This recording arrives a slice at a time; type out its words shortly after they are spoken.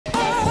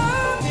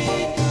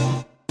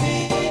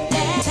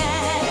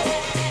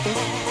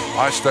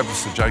I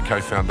established the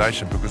JK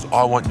Foundation because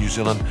I want New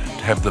Zealand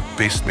to have the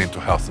best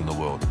mental health in the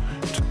world.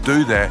 To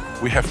do that,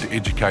 we have to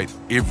educate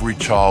every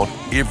child,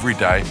 every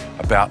day,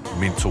 about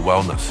mental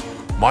wellness.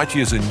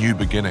 Mighty is a new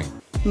beginning.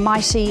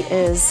 Mighty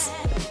is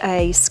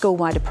a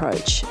school-wide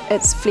approach.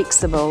 It's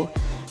flexible,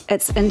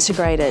 it's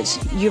integrated.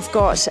 You've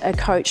got a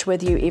coach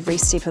with you every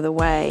step of the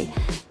way.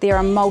 There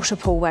are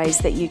multiple ways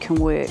that you can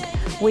work.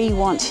 We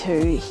want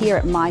to, here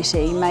at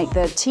Mighty, make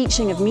the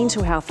teaching of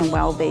mental health and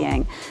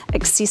wellbeing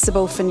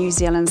accessible for New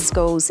Zealand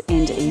schools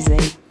and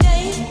easy.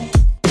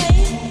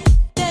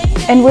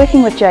 In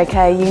working with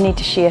JK, you need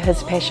to share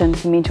his passion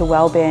for mental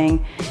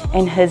wellbeing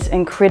and his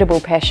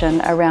incredible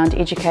passion around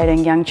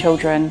educating young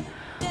children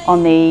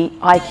on the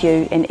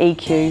IQ and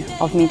EQ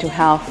of mental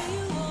health.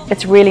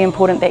 It's really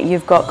important that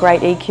you've got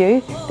great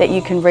EQ, that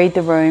you can read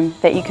the room,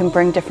 that you can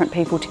bring different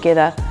people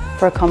together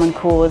for a common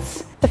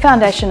cause. The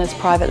foundation is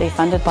privately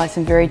funded by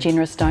some very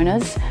generous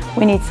donors.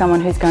 We need someone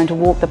who's going to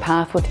walk the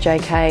path with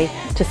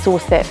JK to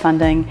source that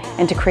funding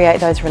and to create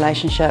those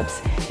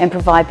relationships and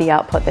provide the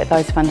output that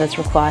those funders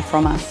require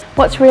from us.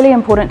 What's really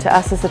important to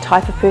us is the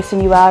type of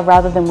person you are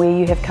rather than where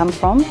you have come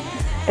from.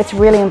 It's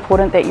really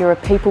important that you're a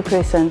people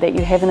person, that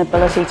you have an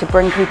ability to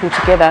bring people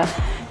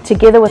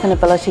together with an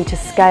ability to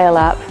scale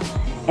up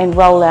and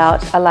roll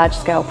out a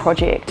large-scale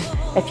project.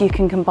 If you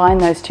can combine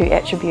those two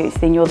attributes,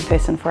 then you're the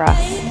person for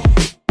us.